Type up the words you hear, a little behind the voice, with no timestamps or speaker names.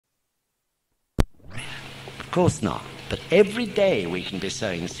Of course not. But every day we can be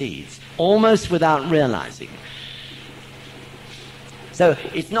sowing seeds, almost without realizing. So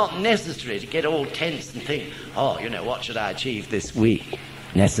it's not necessary to get all tense and think, oh, what should I achieve this week?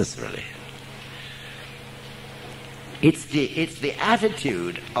 Necessarily. It's the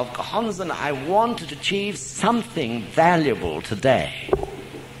attitude of Causton, I want to achieve something valuable today.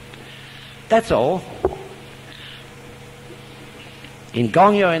 That's all. In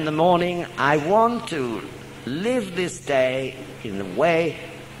Gongyo in the morning, I want to live this day in the way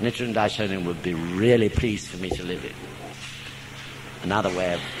Nichiren Daishonin would be really pleased for me to live it. Another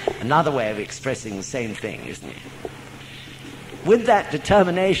way of expressing the same thing, isn't it? With that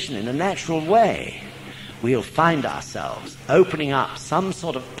determination in a natural way, we'll find ourselves opening up some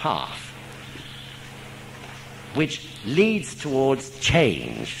sort of path which leads towards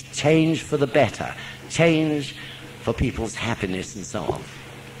change for the better, change for people's happiness and so on.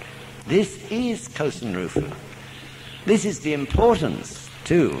 This is Causton Rufu. This is the importance,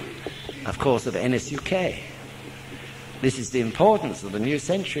 too, of course, of NSUK. This is the importance of the New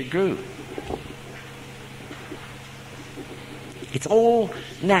Century Group. It's all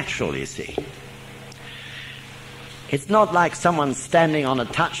natural, you see. It's not like someone standing on a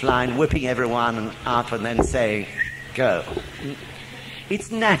touchline, whipping everyone up and then saying, go.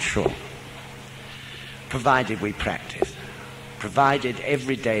 It's natural, provided we practice, provided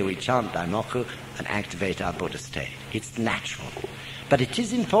every day we chant Daimoku and activate our Buddha state. It's natural. But it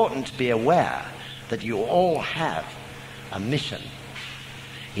is important to be aware that you all have a mission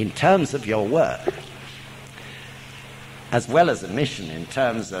in terms of your work, as well as a mission in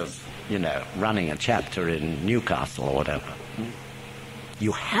terms of, running a chapter in Newcastle or whatever.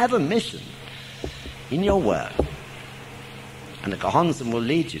 You have a mission in your work, and the Causton will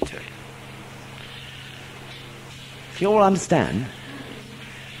lead you to it. Do you all understand?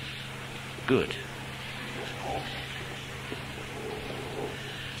 Good.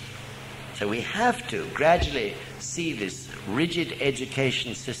 So we have to gradually see this rigid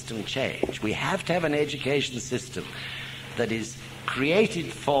education system change. We have to have an education system that is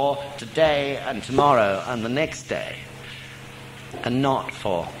created for today and tomorrow and the next day, and not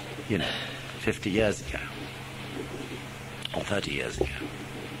for, 50 years ago or 30 years ago.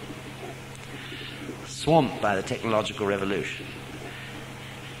 Swamped by the technological revolution.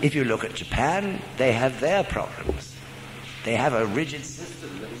 If you look at Japan, they have their problems. They have a rigid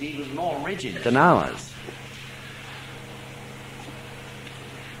system that is even more rigid than ours.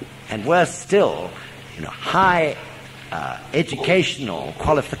 And worse still, high educational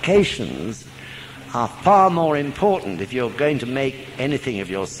qualifications are far more important if you're going to make anything of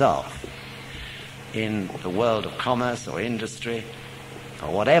yourself in the world of commerce or industry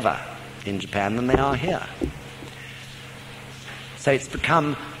or whatever in Japan than they are here. So it's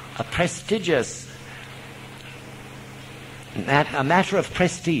become a prestigious, a matter of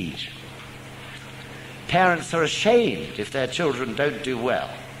prestige. Parents are ashamed if their children don't do well.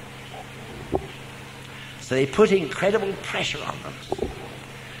 So they put incredible pressure on them.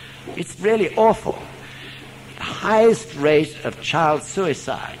 It's really awful. The highest rate of child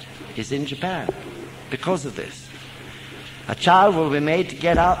suicide is in Japan because of this. A child will be made to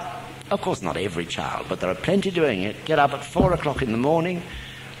get up, of course not every child, but there are plenty doing it, get up at 4 o'clock in the morning,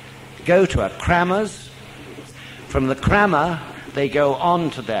 go to a crammer's. From the crammer, they go on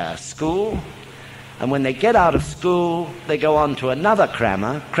to their school, and when they get out of school, they go on to another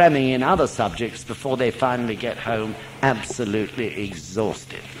crammer, cramming in other subjects before they finally get home absolutely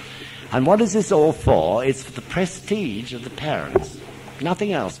exhausted. And what is this all for? It's for the prestige of the parents.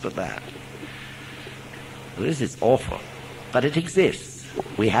 Nothing else but that. Well, this is awful, but it exists.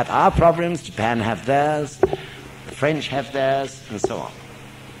 We have our problems, Japan have theirs, the French have theirs, and so on.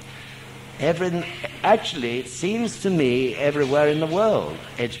 Actually, it seems to me everywhere in the world,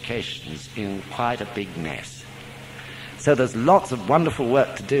 education is in quite a big mess. So there's lots of wonderful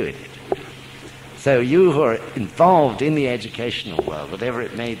work to do in it. So you who are involved in the educational world, whatever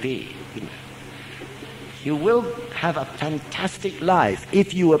it may be, you will have a fantastic life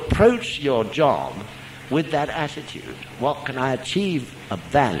if you approach your job with that attitude. What can I achieve of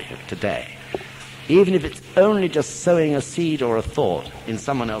value today? Even if it's only just sowing a seed or a thought in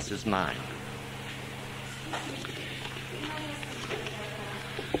someone else's mind.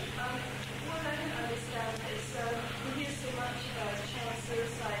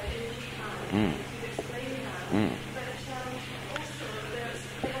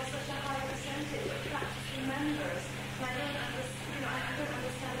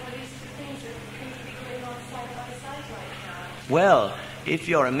 Well, if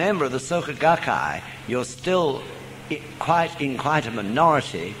you're a member of the Soka Gakkai, you're still in quite a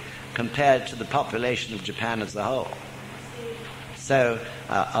minority compared to the population of Japan as a whole. So,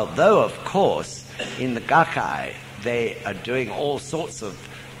 although, of course, in the Gakai, they are doing all sorts of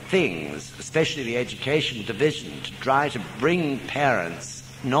things, especially the education division, to try to bring parents,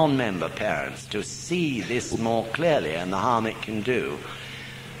 non-member parents, to see this more clearly and the harm it can do.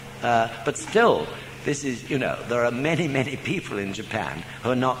 But still, this is, there are many, many people in Japan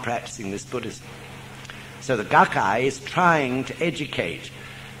who are not practicing this Buddhism. So the Gakai is trying to educate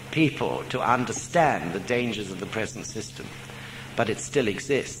people to understand the dangers of the present system. But it still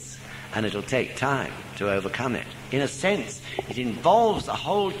exists, and it'll take time to overcome it. In a sense, it involves a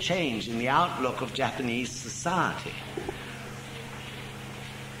whole change in the outlook of Japanese society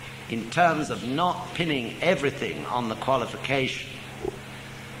in terms of not pinning everything on the qualification,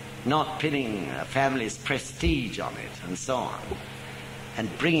 not pinning a family's prestige on it, and so on, and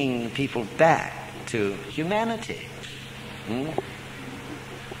bringing people back to humanity.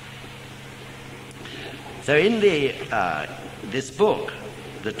 So in this book,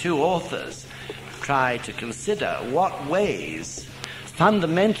 the two authors try to consider what ways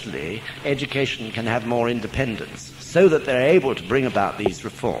fundamentally education can have more independence so that they're able to bring about these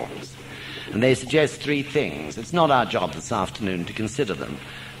reforms. And they suggest three things. It's not our job this afternoon to consider them,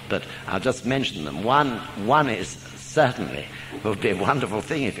 but I'll just mention them. One is certainly, it would be a wonderful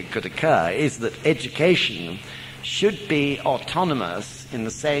thing if it could occur, is that education should be autonomous in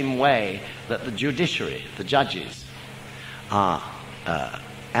the same way that the judiciary, the judges, are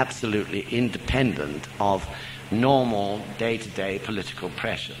absolutely independent of normal day-to-day political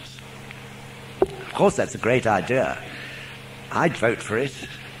pressures. Of course, that's a great idea. I'd vote for it,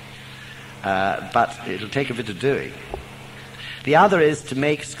 but it'll take a bit of doing. The other is to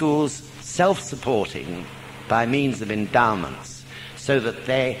make schools self-supporting by means of endowments, so that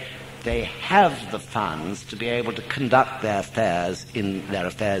they have the funds to be able to conduct their affairs in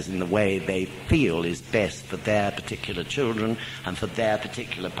the way they feel is best for their particular children and for their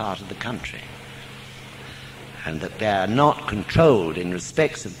particular part of the country, and that they are not controlled in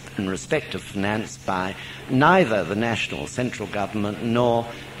respect of finance by neither the national central government nor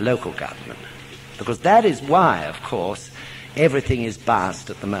local government, because that is why, of course, everything is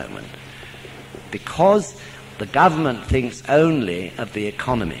biased at the moment, because the government thinks only of the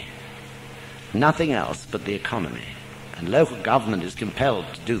economy. Nothing else but the economy. And local government is compelled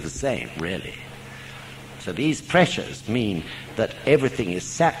to do the same, really. So these pressures mean that everything is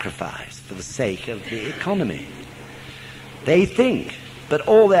sacrificed for the sake of the economy. They think, but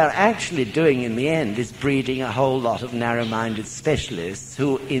all they're actually doing in the end is breeding a whole lot of narrow-minded specialists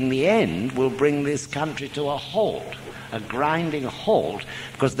who, in the end, will bring this country to a halt, a grinding halt,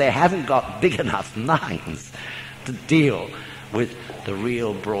 because they haven't got big enough minds to deal with the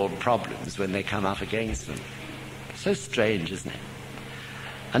real broad problems when they come up against them. So strange, isn't it?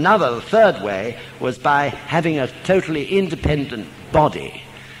 The third way, was by having a totally independent body,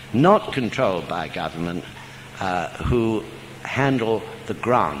 not controlled by government, who handle the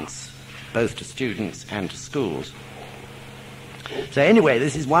grants, both to students and to schools. So anyway,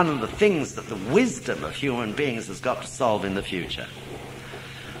 this is one of the things that the wisdom of human beings has got to solve in the future.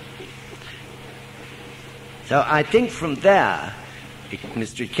 So I think from there,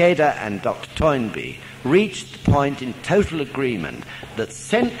 Mr. Ikeda and Dr. Toynbee reached the point in total agreement that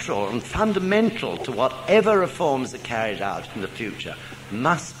central and fundamental to whatever reforms are carried out in the future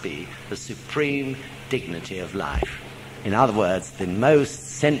must be the supreme dignity of life. In other words, the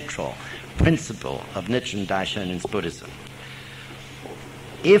most central principle of Nichiren Daishonin's Buddhism.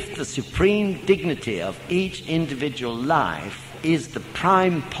 If the supreme dignity of each individual life is the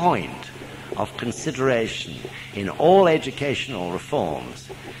prime point of consideration in all educational reforms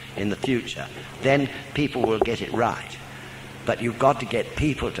in the future, then people will get it right. But you've got to get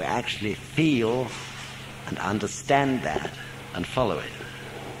people to actually feel and understand that and follow it.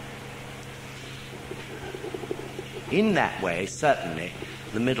 In that way, certainly,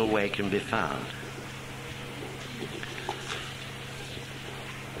 the middle way can be found.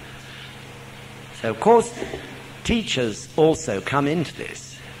 So, of course, teachers also come into this.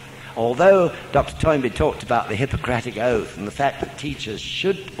 Although Dr. Toynbee talked about the Hippocratic Oath and the fact that teachers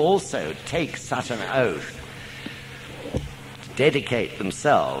should also take such an oath to dedicate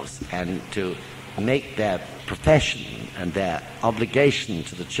themselves and to make their profession and their obligation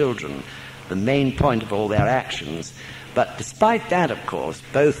to the children the main point of all their actions, but despite that, of course,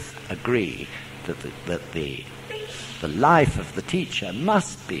 both agree that the life of the teacher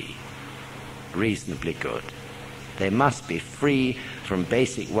must be reasonably good. They must be free from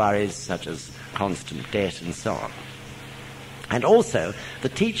basic worries such as constant debt and so on. And also, the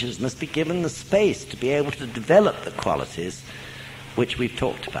teachers must be given the space to be able to develop the qualities which we've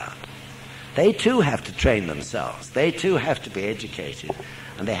talked about. They too have to train themselves. They too have to be educated,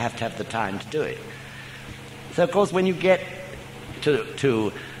 and they have to have the time to do it. So, of course, when you get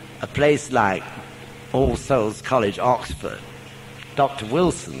to a place like All Souls College, Oxford, Dr.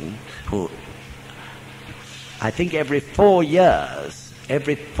 Wilson, who I think every 4 years,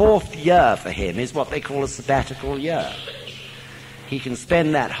 every 4th year for him is what they call a sabbatical year. He can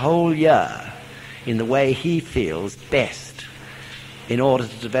spend that whole year in the way he feels best in order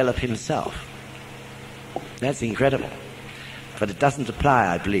to develop himself. That's incredible. But it doesn't apply,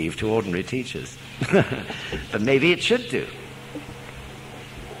 I believe, to ordinary teachers. But maybe it should do.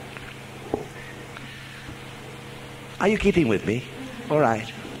 Are you keeping with me? All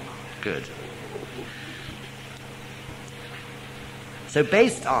right. Good. So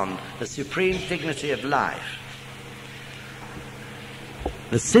based on the supreme dignity of life,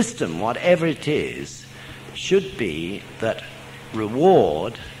 the system, whatever it is, should be that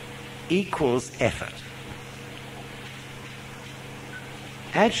reward equals effort.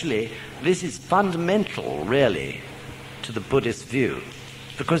 Actually, this is fundamental, really, to the Buddhist view,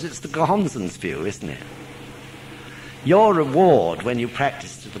 because it's the Causton's view, isn't it? Your reward when you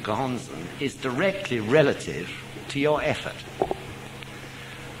practice to the Causton is directly relative to your effort.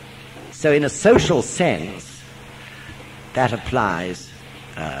 So in a social sense, that applies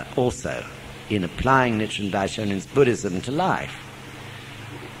also in applying Nichiren Daishonin's Buddhism to life.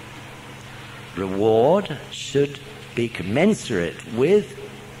 Reward should be commensurate with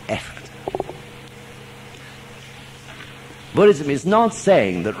effort. Buddhism is not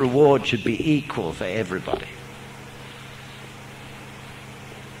saying that reward should be equal for everybody.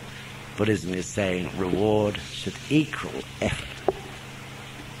 Buddhism is saying reward should equal effort.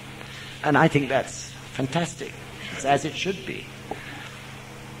 And I think that's fantastic. It's as it should be.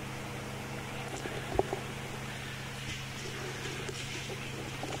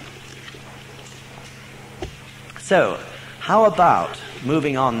 So, how about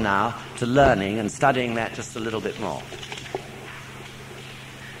moving on now to learning and studying that just a little bit more?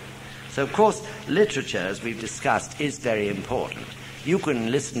 So, of course, literature, as we've discussed, is very important. You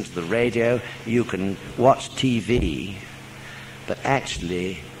can listen to the radio, you can watch TV, but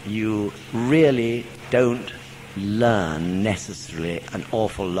actually you really don't learn necessarily an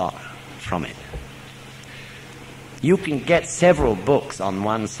awful lot from it. You can get several books on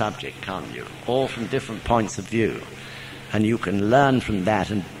one subject, can't you? All from different points of view. And you can learn from that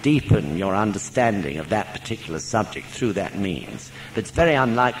and deepen your understanding of that particular subject through that means. But it's very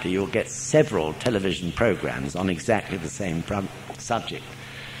unlikely you'll get several television programs on exactly the same subject,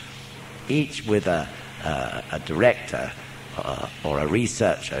 each with a director or a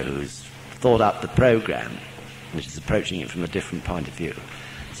researcher who's thought up the program, which is approaching it from a different point of view.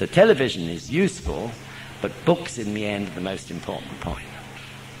 So television is useful, but books in the end are the most important point.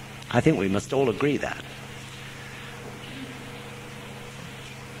 I think we must all agree that.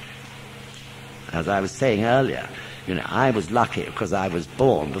 As I was saying earlier, I was lucky because I was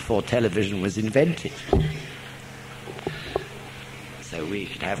born before television was invented. So we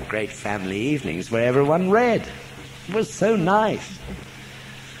could have great family evenings where everyone read. It was so nice.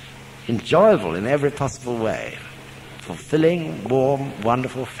 Enjoyable in every possible way. Fulfilling, warm,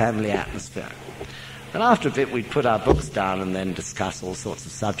 wonderful family atmosphere. And after a bit we'd put our books down and then discuss all sorts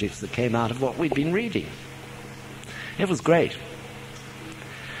of subjects that came out of what we'd been reading. It was great.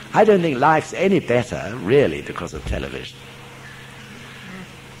 I don't think life's any better, really, because of television.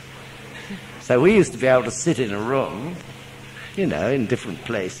 So we used to be able to sit in a room, in different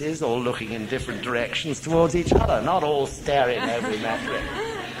places, all looking in different directions towards each other, not all staring over in that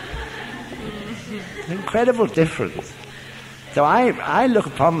direction. Incredible difference. So I look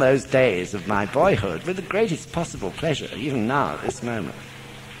upon those days of my boyhood with the greatest possible pleasure, even now at this moment.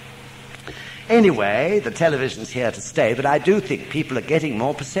 Anyway, the television's here to stay, but I do think people are getting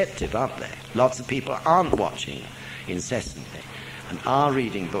more perceptive, aren't they? Lots of people aren't watching incessantly and are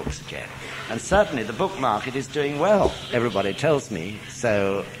reading books again. And certainly the book market is doing well, everybody tells me,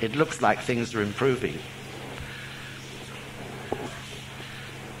 so it looks like things are improving.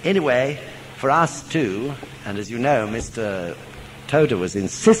 Anyway, for us too, and as you know, Mr. Toda was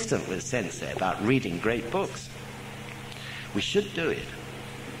insistent with Sensei about reading great books. We should do it.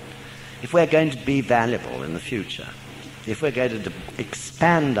 If we're going to be valuable in the future, if we're going to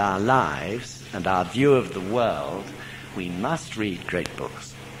expand our lives and our view of the world, we must read great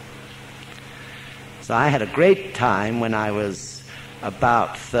books. So I had a great time when I was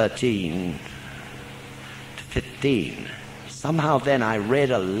about 13 to 15. Somehow then I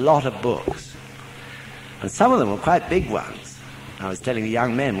read a lot of books. And some of them were quite big ones. I was telling the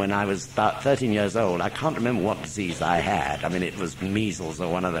young men when I was about 13 years old, I can't remember what disease I had. I mean, it was measles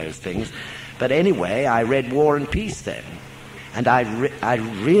or one of those things. But anyway, I read War and Peace then. And I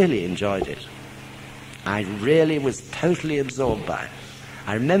really enjoyed it. I really was totally absorbed by it.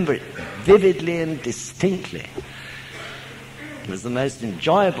 I remember it vividly and distinctly. It was the most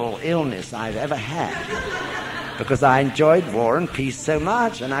enjoyable illness I've ever had because I enjoyed War and Peace so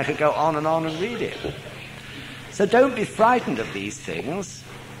much, and I could go on and read it. So don't be frightened of these things.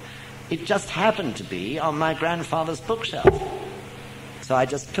 It just happened to be on my grandfather's bookshelf. So I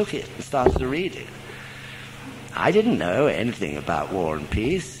just took it and started to read it. I didn't know anything about War and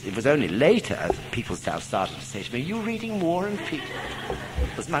Peace. It was only later that people started to say to me, "Are you reading War and Peace?"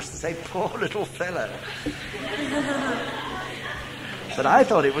 As much to say, poor little fellow. But I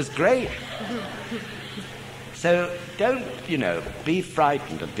thought it was great. So don't, be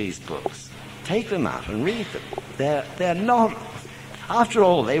frightened of these books. Take them up and read them. They're not... After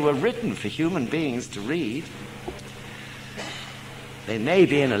all, they were written for human beings to read. They may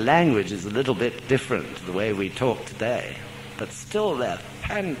be in a language that's a little bit different to the way we talk today, but still they're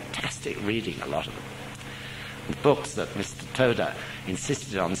fantastic reading, a lot of them. The books that Mr. Toda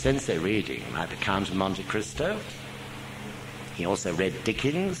insisted on Sensei reading, like The Count of Monte Cristo. He also read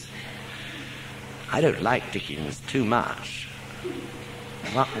Dickens. I don't like Dickens too much.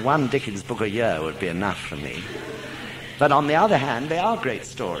 One Dickens book a year would be enough for me. But on the other hand, they are great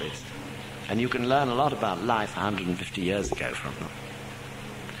stories, and you can learn a lot about life 150 years ago from them.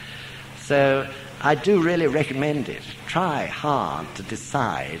 So I do really recommend it. Try hard to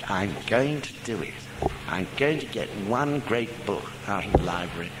decide, I'm going to do it. I'm going to get one great book out of the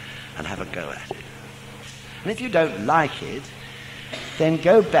library and have a go at it. And if you don't like it, then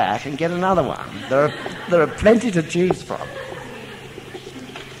go back and get another one. There are plenty to choose from.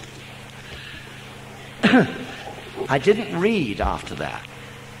 I didn't read after that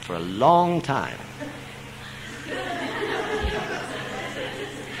for a long time.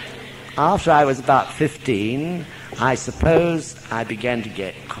 After I was about 15, I suppose I began to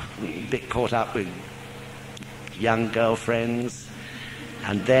get a bit caught up with young girlfriends,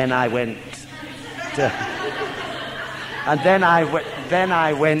 and then I went to,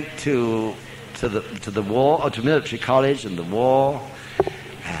 to the war, or to military college and the war,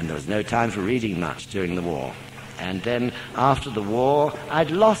 and there was no time for reading much during the war. And then after the war, I'd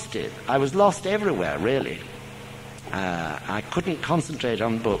lost it. I was lost everywhere, really. I couldn't concentrate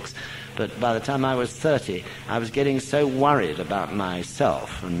on books. But by the time I was 30, I was getting so worried about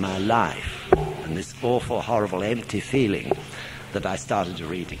myself and my life and this awful, horrible, empty feeling that I started to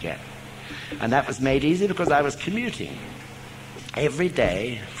read again. And that was made easy because I was commuting every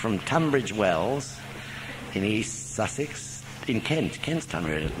day from Tunbridge Wells in East Sussex, in Kent's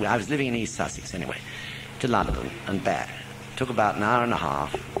Tunbridge. I was living in East Sussex anyway, to London and back. It took about an hour and a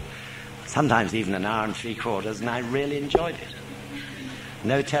half, sometimes even an hour and 3/4, and I really enjoyed it.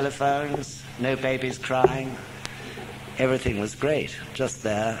 No telephones, no babies crying. Everything was great, just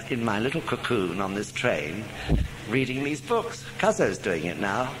there in my little cocoon on this train, reading these books. Cuzzo's doing it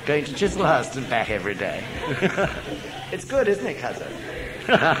now, going to Chislehurst and back every day. It's good, isn't it, Cuzzo?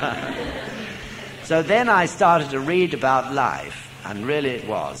 So then I started to read about life, and really it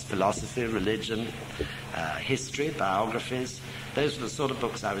was philosophy, religion, history, biographies. Those were the sort of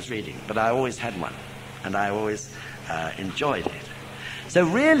books I was reading, but I always had one, and I always enjoyed it. So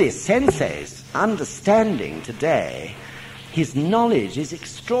really, Sensei's understanding today, his knowledge is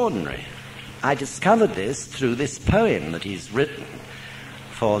extraordinary. I discovered this through this poem that he's written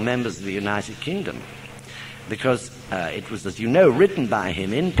for members of the United Kingdom, because it was, as you know, written by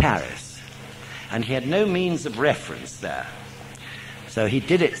him in Paris, and he had no means of reference there. So he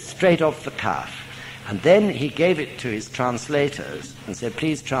did it straight off the cuff. And then he gave it to his translators and said,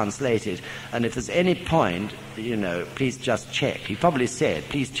 please translate it, and if there's any point, please just check. He probably said,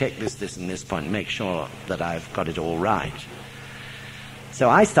 please check this, and this point, and make sure that I've got it all right.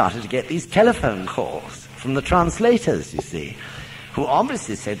 So I started to get these telephone calls from the translators, you see, who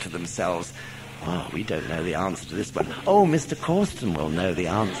obviously said to themselves, well, we don't know the answer to this one. Oh, Mr. Causton will know the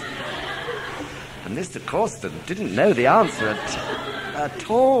answer. And Mr. Causton didn't know the answer at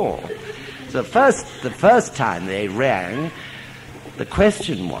all. So the first time they rang, the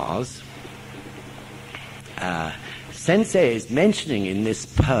question was, Sensei is mentioning in this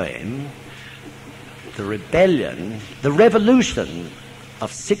poem the revolution of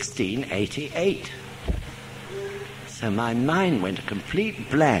 1688. So my mind went a complete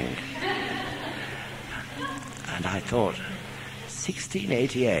blank. And I thought,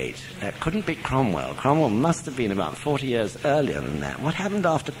 1688, that couldn't be Cromwell. Cromwell must have been about 40 years earlier than that. What happened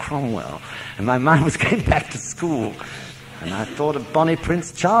after Cromwell? And my mind was going back to school. And I thought of Bonnie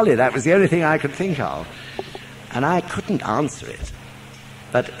Prince Charlie. That was the only thing I could think of. And I couldn't answer it.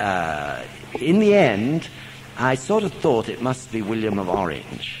 But in the end, I sort of thought it must be William of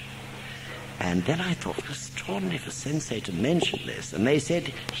Orange. And then I thought, it was extraordinary for Sensei to mention this. And they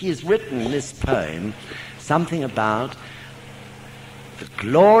said he has written in this poem something about the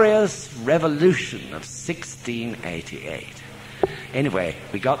glorious revolution of 1688. Anyway,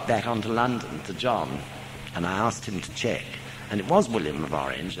 we got that onto London to John, and I asked him to check. And it was William of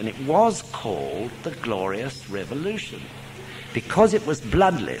Orange, and it was called the Glorious Revolution because it was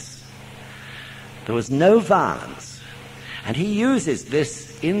bloodless. There was no violence. And he uses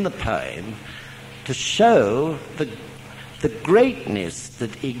this in the poem to show the greatness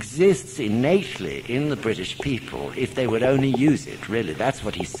that exists innately in the British people if they would only use it, really. That's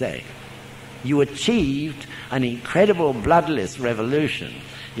what he's saying. You achieved an incredible bloodless revolution,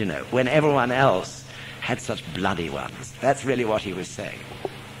 you know, when everyone else had such bloody ones. That's really what he was saying.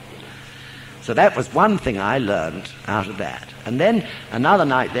 So that was one thing I learned out of that. And then another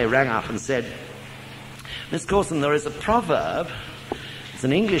night they rang up and said, Miss Causton, there is a proverb, it's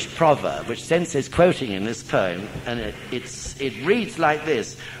an English proverb, which Sensei is quoting in this poem, and it reads like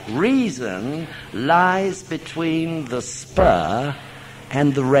this: reason lies between the spur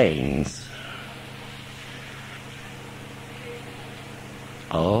and the reins.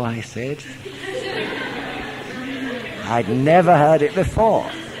 Oh, I said. I'd never heard it before.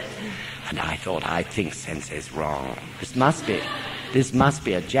 And I thought, I think Sensei's wrong. This must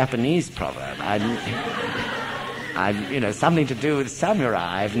be a Japanese proverb. I'm, you know, something to do with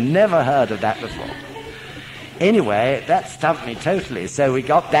samurai. I've never heard of that before. Anyway, that stumped me totally. So we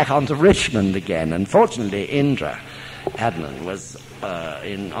got back onto Richmond again. And fortunately, Indra Adnan was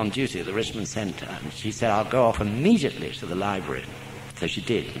on duty at the Richmond Centre. And she said, I'll go off immediately to the library. So she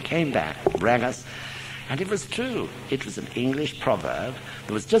did. And came back, rang us. And it was true. It was an English proverb.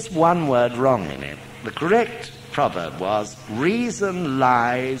 There was just one word wrong in it. The correct proverb was, reason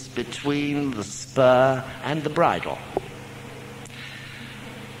lies between the spur and the bridle.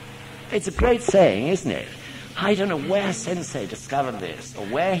 It's a great saying, isn't it? I don't know where Sensei discovered this or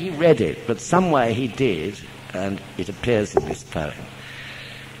where he read it, but somewhere he did, and it appears in this poem.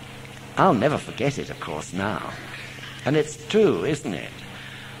 I'll never forget it, of course, now. And it's true, isn't it?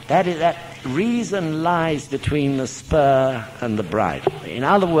 That reason lies between the spur and the bridle. In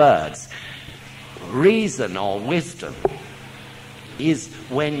other words, reason or wisdom is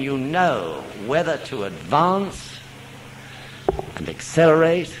when you know whether to advance and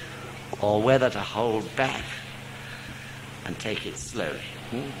accelerate or whether to hold back and take it slowly.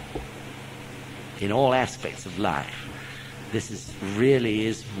 In all aspects of life, this really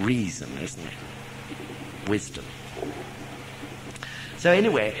is reason, isn't it? Wisdom. So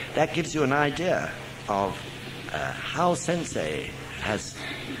anyway, that gives you an idea of how Sensei has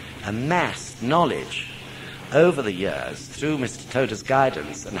amassed knowledge over the years through Mr. Toda's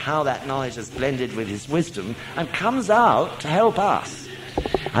guidance, and how that knowledge has blended with his wisdom and comes out to help us.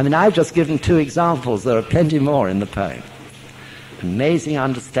 I mean, I've just given 2 examples. There are plenty more in the poem. Amazing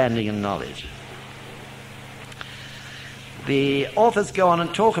understanding and knowledge. The authors go on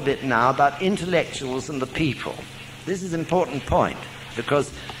and talk a bit now about intellectuals and the people. This is an important point,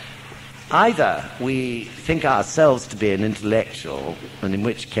 because either we think ourselves to be an intellectual, and in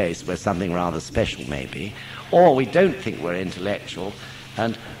which case we're something rather special maybe, or we don't think we're intellectual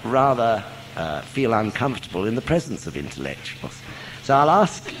and rather feel uncomfortable in the presence of intellectuals. So I'll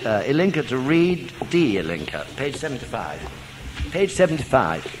ask Ilinka to read D, Ilinka, page 75. Page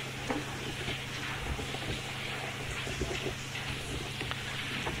 75.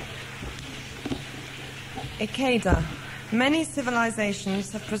 Ikeda. Many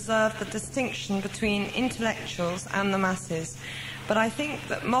civilizations have preserved the distinction between intellectuals and the masses, but I think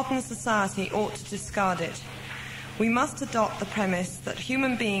that modern society ought to discard it. We must adopt the premise that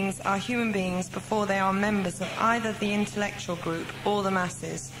human beings are human beings before they are members of either the intellectual group or the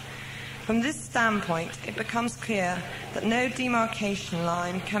masses. From this standpoint, it becomes clear that no demarcation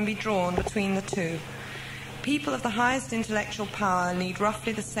line can be drawn between the two. People of the highest intellectual power lead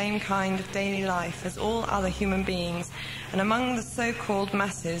roughly the same kind of daily life as all other human beings, and among the so-called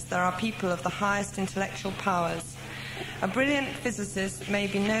masses there are people of the highest intellectual powers. A brilliant physicist may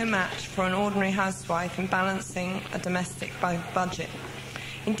be no match for an ordinary housewife in balancing a domestic budget.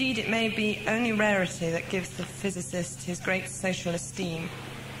 Indeed, it may be only rarity that gives the physicist his great social esteem.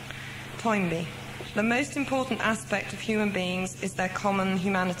 Toynbee. The most important aspect of human beings is their common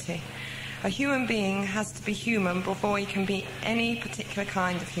humanity. A human being has to be human before he can be any particular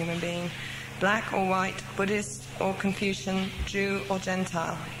kind of human being, black or white, Buddhist or Confucian, Jew or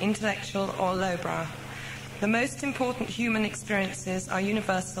Gentile, intellectual or lowbrow. The most important human experiences are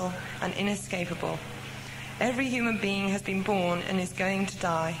universal and inescapable. Every human being has been born and is going to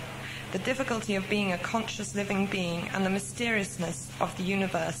die. The difficulty of being a conscious living being and the mysteriousness of the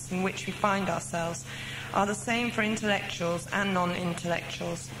universe in which we find ourselves are the same for intellectuals and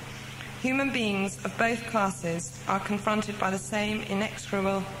non-intellectuals. Human beings of both classes are confronted by the same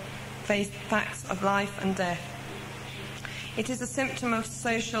inexorable facts of life and death. It is a symptom of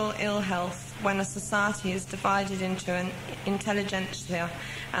social ill health when a society is divided into an intelligentsia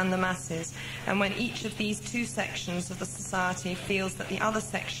and the masses, and when each of these two sections of the society feels that the other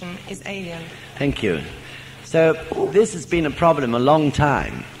section is alien. Thank you. So this has been a problem a long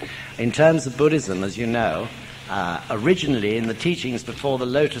time. In terms of Buddhism, as you know, originally in the teachings before the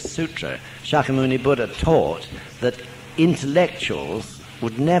Lotus Sutra, Shakyamuni Buddha taught that intellectuals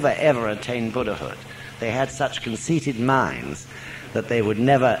would never ever attain Buddhahood. They had such conceited minds that they would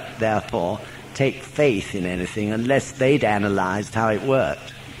never, therefore, take faith in anything unless they'd analyzed how it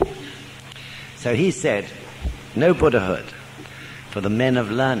worked. So he said, no Buddhahood for the men of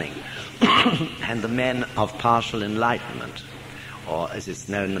learning and the men of partial enlightenment, or as it's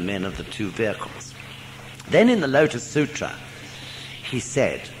known, the men of the two vehicles. Then in the Lotus Sutra, he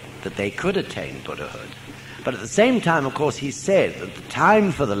said that they could attain Buddhahood. But at the same time, of course, he said that the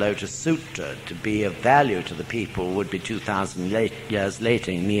time for the Lotus Sutra to be of value to the people would be 2,000 years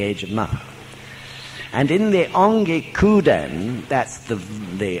later in the age of Mappo. And in the Ongi Kuden, that's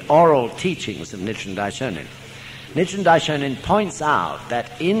the oral teachings of Nichiren Daishonin, Nichiren Daishonin points out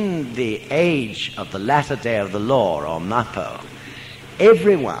that in the age of the latter day of the law, or Mappo,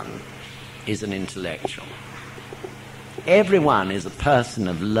 everyone is an intellectual. Everyone is a person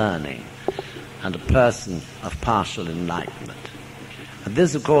of learning and a person of partial enlightenment. And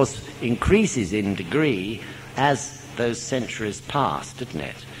this, of course, increases in degree as those centuries pass, didn't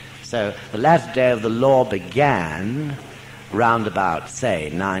it? So the latter day of the law began round about,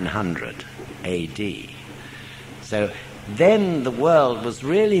 say, 900 AD. So then the world was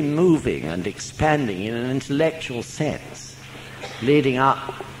really moving and expanding in an intellectual sense, leading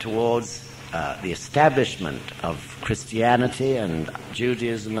up towards the establishment of Christianity and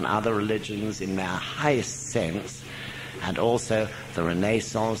Judaism and other religions in their highest sense, and also the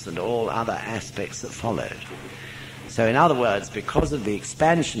Renaissance and all other aspects that followed. So in other words, because of the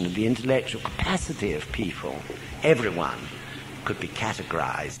expansion of the intellectual capacity of people, everyone could be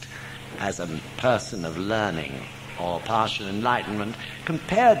categorized as a person of learning or partial enlightenment,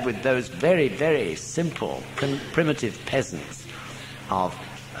 compared with those very, very simple, primitive peasants of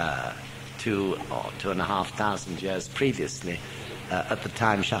 2,000 or 2,500 years previously, at the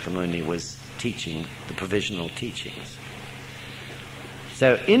time Shakyamuni was teaching the provisional teachings.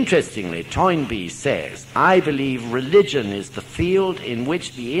 So interestingly, Toynbee says, I believe religion is the field in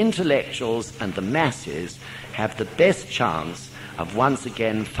which the intellectuals and the masses have the best chance of once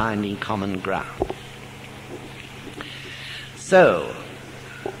again finding common ground. So,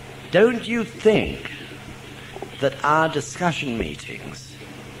 don't you think that our discussion meetings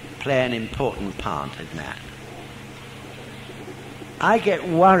play an important part in that? I get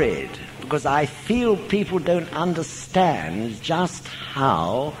worried because I feel people don't understand just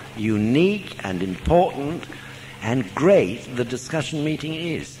how unique and important and great the discussion meeting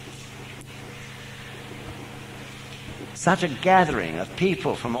is. Such a gathering of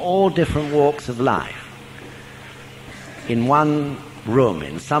people from all different walks of life in one room,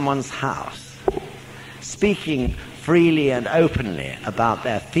 in someone's house, speaking freely and openly about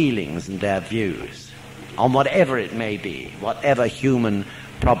their feelings and their views on whatever it may be, whatever human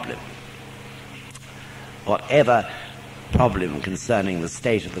problem, whatever problem concerning the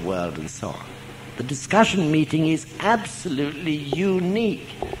state of the world and so on. The discussion meeting is absolutely unique,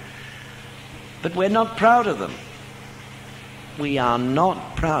 but we're not proud of them. We are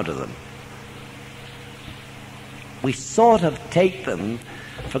not proud of them. We sort of take them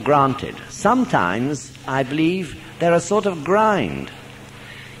for granted. Sometimes, I believe, they're a sort of grind.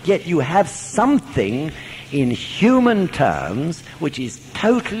 Yet you have something in human terms which is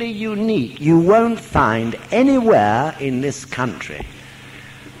totally unique. You won't find anywhere in this country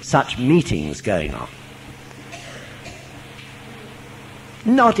such meetings going on.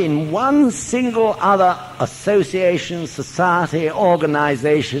 Not in one single other association, society,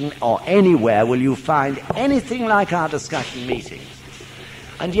 organization, or anywhere will you find anything like our discussion meetings.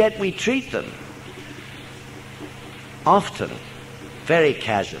 And yet we treat them often very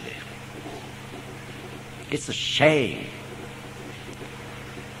casually. It's a shame.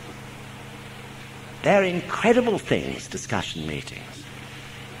 They're incredible things, discussion meetings.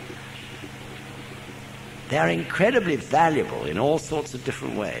 They're incredibly valuable in all sorts of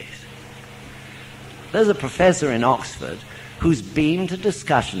different ways. There's a professor in Oxford who's been to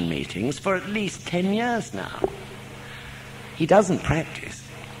discussion meetings for at least 10 years now. He doesn't practice,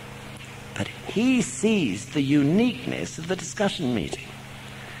 but he sees the uniqueness of the discussion meeting.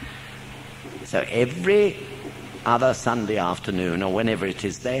 So every other Sunday afternoon, or whenever it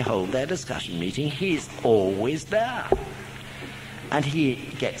is they hold their discussion meeting, he's always there. And he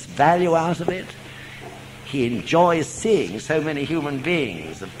gets value out of it. He enjoys seeing so many human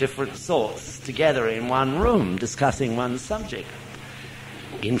beings of different sorts together in one room discussing one subject.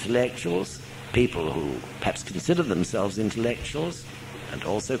 Intellectuals, people who perhaps consider themselves intellectuals, and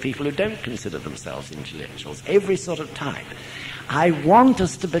also people who don't consider themselves intellectuals, every sort of type. I want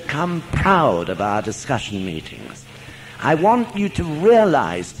us to become proud of our discussion meetings. I want you to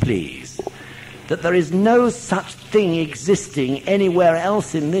realize, please, that there is no such thing existing anywhere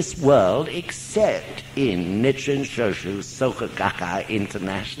else in this world except in Nichiren Shoshu Soka Gakkai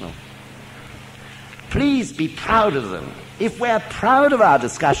International. Please be proud of them. If we're proud of our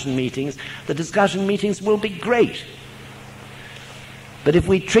discussion meetings, the discussion meetings will be great. But if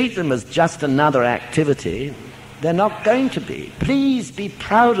we treat them as just another activity, they're not going to be. Please be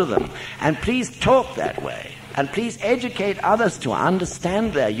proud of them, and please talk that way, and please educate others to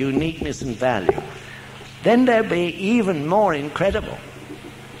understand their uniqueness and value. Then they'll be even more incredible.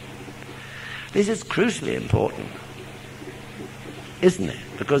 This is crucially important, isn't it?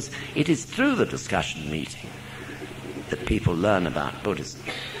 Because it is through the discussion meeting that people learn about Buddhism,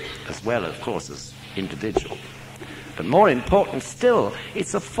 as well, of course, as individuals. But more important still,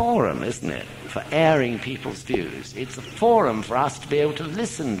 it's a forum, isn't it, for airing people's views. It's a forum for us to be able to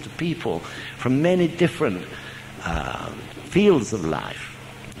listen to people from many different fields of life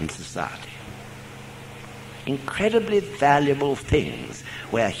and society. Incredibly valuable things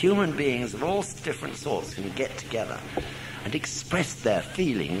where human beings of all different sorts can get together and express their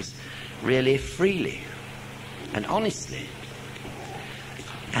feelings really freely and honestly.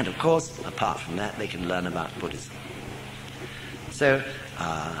 And of course, apart from that, they can learn about Buddhism. So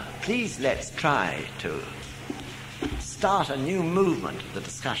please let's try to start a new movement of the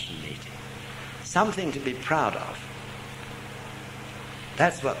discussion meeting. Something to be proud of.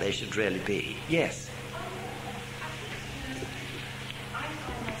 That's what they should really be. Yes. I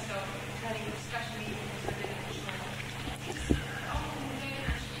find myself turning the discussion meetings a bit of a chore. Often we don't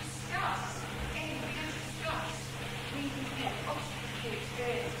actually discuss. Anyway, we don't discuss. We get obviously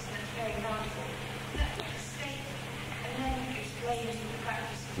experiences, and that's very valuable. That's like a statement, and then you explain to the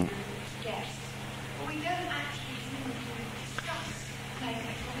practice of the guest. But we don't actually seem to discuss like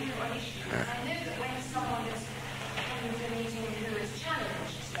a real issue. I know that when someone is coming to a meeting who is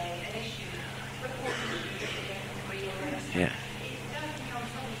challenged, say, an issue, but what issue that they don't agree or understand, Yeah. it does become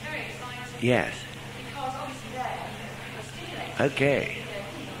something very exciting. Yes. Because obviously there, people are stimulated. Okay.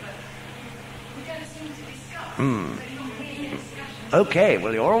 But we don't seem to discuss. Mm. So it's not really a discussion. Okay,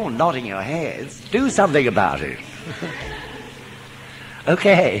 well, you're all nodding your heads. Do something about it.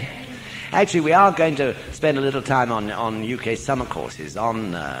 Okay. Actually, we are going to spend a little time on UK summer courses,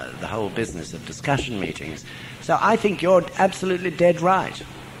 on the whole business of discussion meetings. So I think you're absolutely dead right.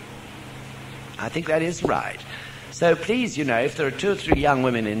 I think that is right. So please, if there are 2 or 3 young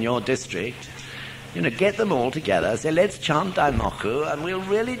women in your district, get them all together, say, let's chant Daimoku, and we'll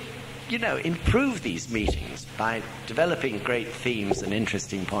really, improve these meetings by developing great themes and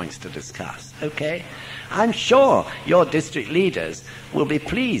interesting points to discuss. Okay? I'm sure your district leaders will be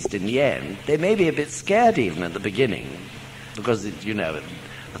pleased in the end. They may be a bit scared even at the beginning, because, the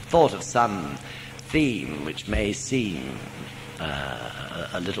thought of some theme which may seem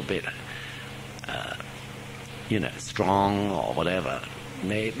a little bit, strong or whatever,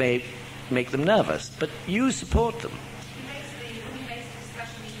 may make them nervous. But you support them. When we base the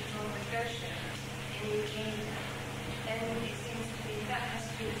discussion meetings on the Gosha in Ikeda, then it seems to be that has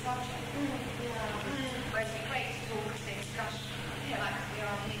to be the subject. Whereas it's great to talk as a discussion, like we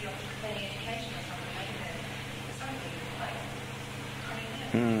are maybe on training education or something like that. Something like,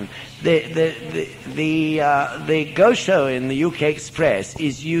 The Gosho in the UK Express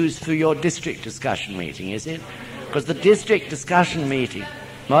is used for your district discussion meeting, is it? Because the district discussion meeting...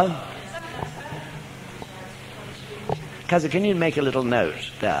 What? Kazu, can you make a little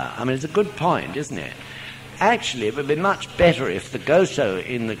note there? I mean, it's a good point, isn't it? Actually, it would be much better if the Gosho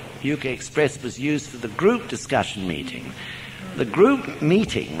in the UK Express was used for the group discussion meeting. The group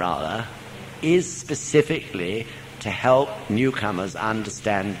meeting, rather, is specifically to help newcomers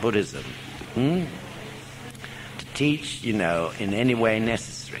understand Buddhism. To teach, in any way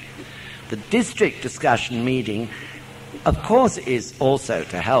necessary. The district discussion meeting, of course, is also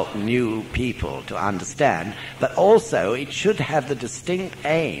to help new people to understand, but also it should have the distinct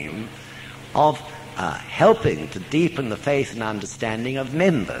aim of helping to deepen the faith and understanding of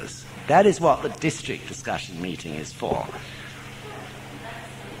members. That is what the district discussion meeting is for.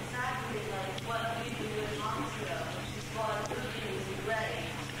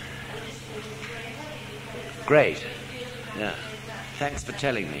 Great. Yeah. Thanks for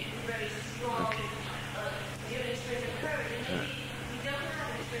telling me.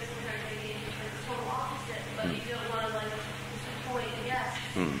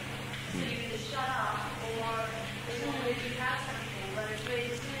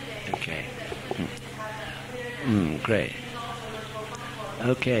 Okay. Okay. Great.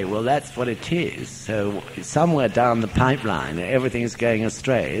 Okay, well that's what it is. So somewhere down the pipeline everything's going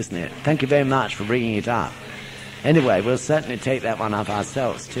astray, isn't it? Thank you very much for bringing it up. Anyway, we'll certainly take that one up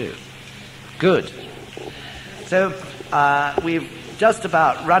ourselves too. Good. So we've just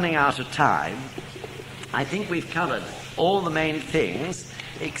about running out of time. I think we've covered all the main things,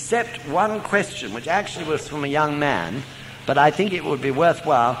 except one question, which actually was from a young man, but I think it would be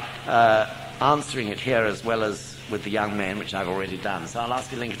worthwhile answering it here as well as with the young men, which I've already done. So I'll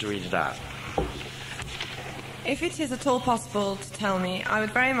ask you, Lincoln, to read it out. If it is at all possible to tell me, I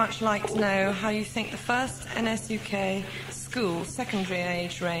would very much like to know how you think the first NSUK school secondary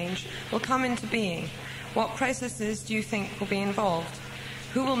age range will come into being. What processes do you think will be involved?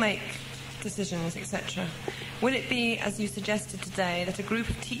 Who will make decisions, etc.? Will it be, as you suggested today, that a group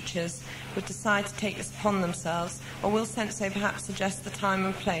of teachers would decide to take this upon themselves, or will Sensei perhaps suggest the time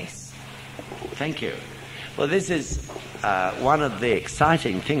and place? Thank you. Well, this is one of the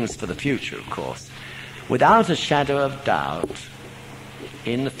exciting things for the future, of course. Without a shadow of doubt,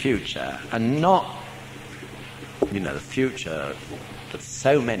 in the future, and not, the future that's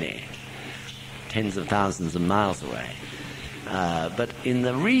so many, tens of thousands of miles away, but in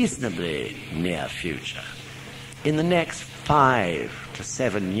the reasonably near future, in the next 5 to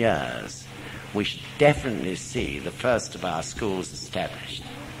 7 years, we should definitely see the first of our schools established.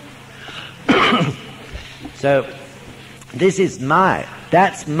 So, that's my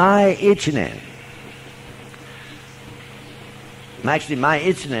Ichinen. Actually, my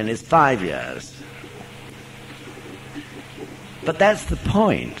Ichinen is 5 years. But that's the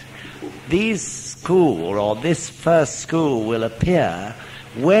point. This first school will appear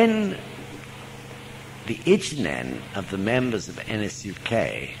when the Ichinen of the members of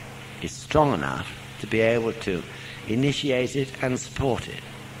NSUK is strong enough to be able to initiate it and support it.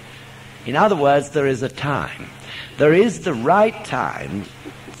 In other words, there is a time. There is the right time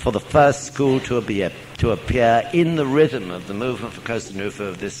for the first school to appear in the rhythm of the movement for Causton Rufu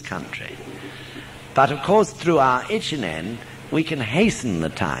of this country. But of course, through our Ichinen, we can hasten the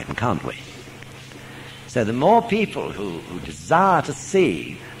time, can't we? So the more people who desire to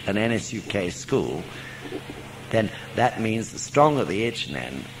see an NSUK school, then that means the stronger the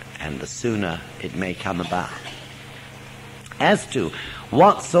Ichinen and the sooner it may come about. As to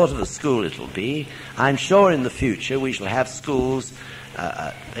what sort of a school it will be, I'm sure in the future we shall have schools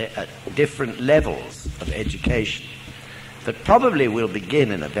at different levels of education. But probably we'll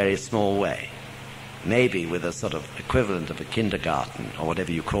begin in a very small way, maybe with a sort of equivalent of a kindergarten or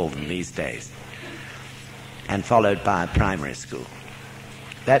whatever you call them these days, and followed by a primary school.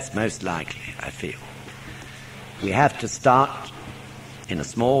 That's most likely, I feel. We have to start in a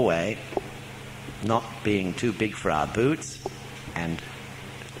small way, not being too big for our boots, and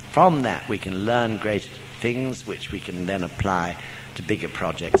from that we can learn great things which we can then apply to bigger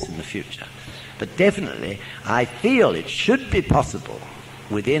projects in the future. But definitely, I feel it should be possible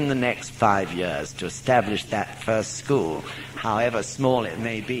within the next 5 years to establish that first school, however small it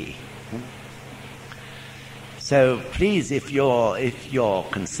may be. So please, if you're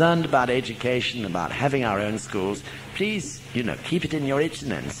concerned about education, about having our own schools, please, keep it in your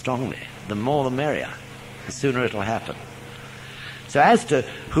Ichinen strongly. The more the merrier. The sooner it'll happen. So as to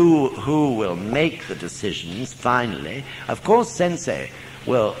who will make the decisions finally, of course Sensei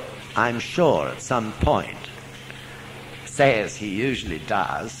will, I'm sure, at some point, say as he usually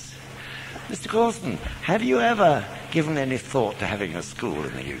does, Mr. Causton, have you ever given any thought to having a school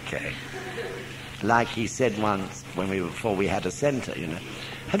in the UK? Like he said once before we had a centre,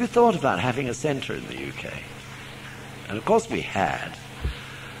 have you thought about having a centre in the UK? And of course we had,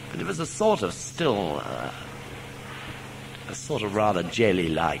 but it was a sort of still, a sort of rather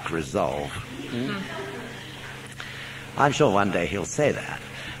jelly-like resolve. I'm sure one day he'll say that.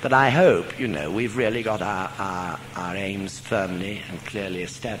 But I hope, we've really got our aims firmly and clearly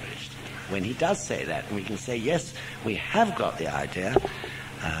established. When he does say that, and we can say, yes, we have got the idea,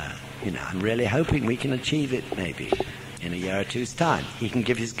 I'm really hoping we can achieve it maybe in a year or two's time. He can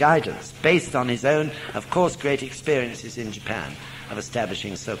give his guidance based on his own, of course, great experiences in Japan of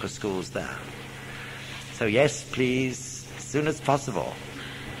establishing Soka schools there. So yes, please, as soon as possible.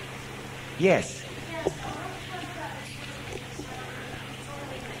 Yes.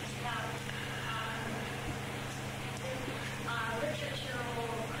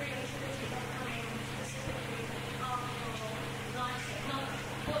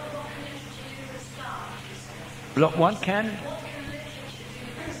 Look, what can? What can literature do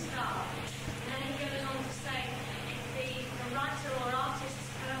for a start? And then he goes on to say the writer or artist's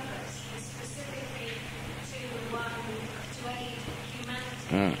purpose is specifically to aid humanity.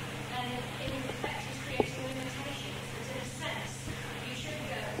 And in effect he's creating limitations. Because in a sense, you should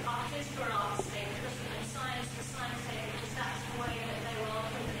go artist for art's sake, and science for science sake, because that's the way that they will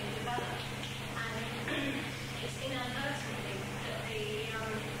ultimately develop. And it's inadvertently that the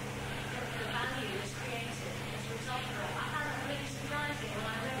value is created. I found that really surprising when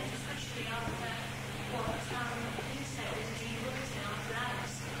I read it, especially after what you said in the bulletin after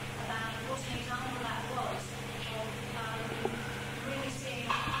Alice about what an example that was of really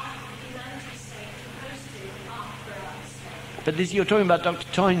seeing art for humanity's sake opposed to art for art's sake. But this, you're talking about Dr.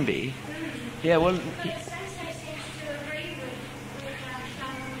 Toynbee? Yeah, well... But Sensei seems to agree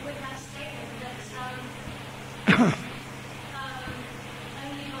with that statement that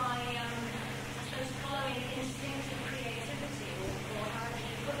only by, I suppose, following instinctive creativity, or however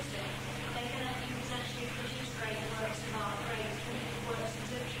you put it, you can actually produce great works of art, great works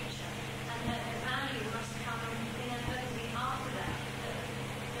of literature, and that the value must come inadvertently after that.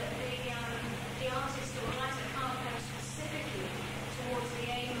 That the artist or writer can't go specifically towards the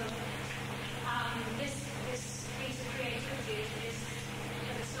aim of this piece of creativity is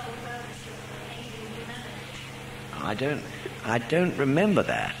for the sole purpose of aiding humanity. I don't remember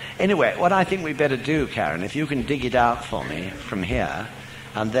that. Anyway, what I think we better do, Karen, if you can dig it out for me from here,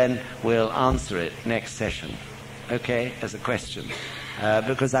 and then we'll answer it next session, okay, as a question.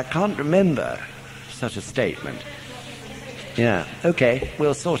 Because I can't remember such a statement. Yeah, okay,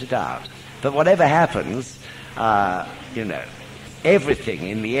 we'll sort it out. But whatever happens, everything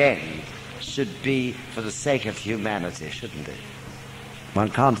in the end should be for the sake of humanity, shouldn't it? One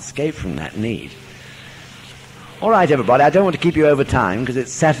can't escape from that need. All right, everybody, I don't want to keep you over time because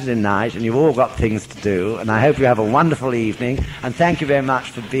it's Saturday night and you've all got things to do, and I hope you have a wonderful evening, and thank you very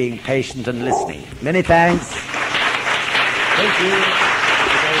much for being patient and listening. Many thanks. Thank you.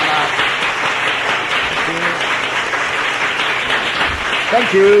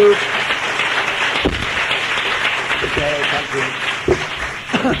 Thank you. Okay, thank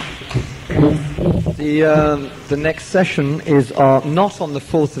you. The next session is not on the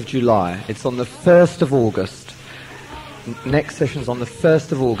 4th of July, it's on the 1st of August. Next session's on the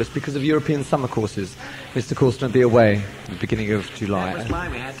 1st of August because of European summer courses. Mr. Causton will be away at the beginning of July. That was why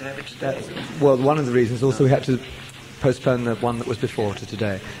we had to have it today. Well, one of the reasons. Also, we had to postpone the one that was before to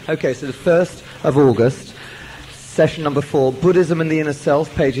today. Okay, so the 1st of August, session number 4, Buddhism and the Inner Self,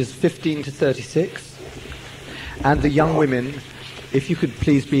 pages 15 to 36. And the young women, if you could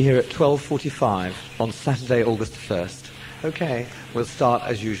please be here at 12:45 on Saturday, August 1st. Okay, we'll start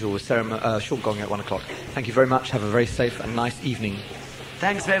as usual with short gong at 1 o'clock. Thank you very much. Have a very safe and nice evening.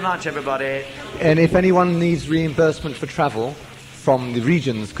 Thanks very much, everybody. And if anyone needs reimbursement for travel from the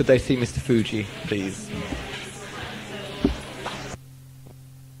regions, could they see Mr. Fuji, please?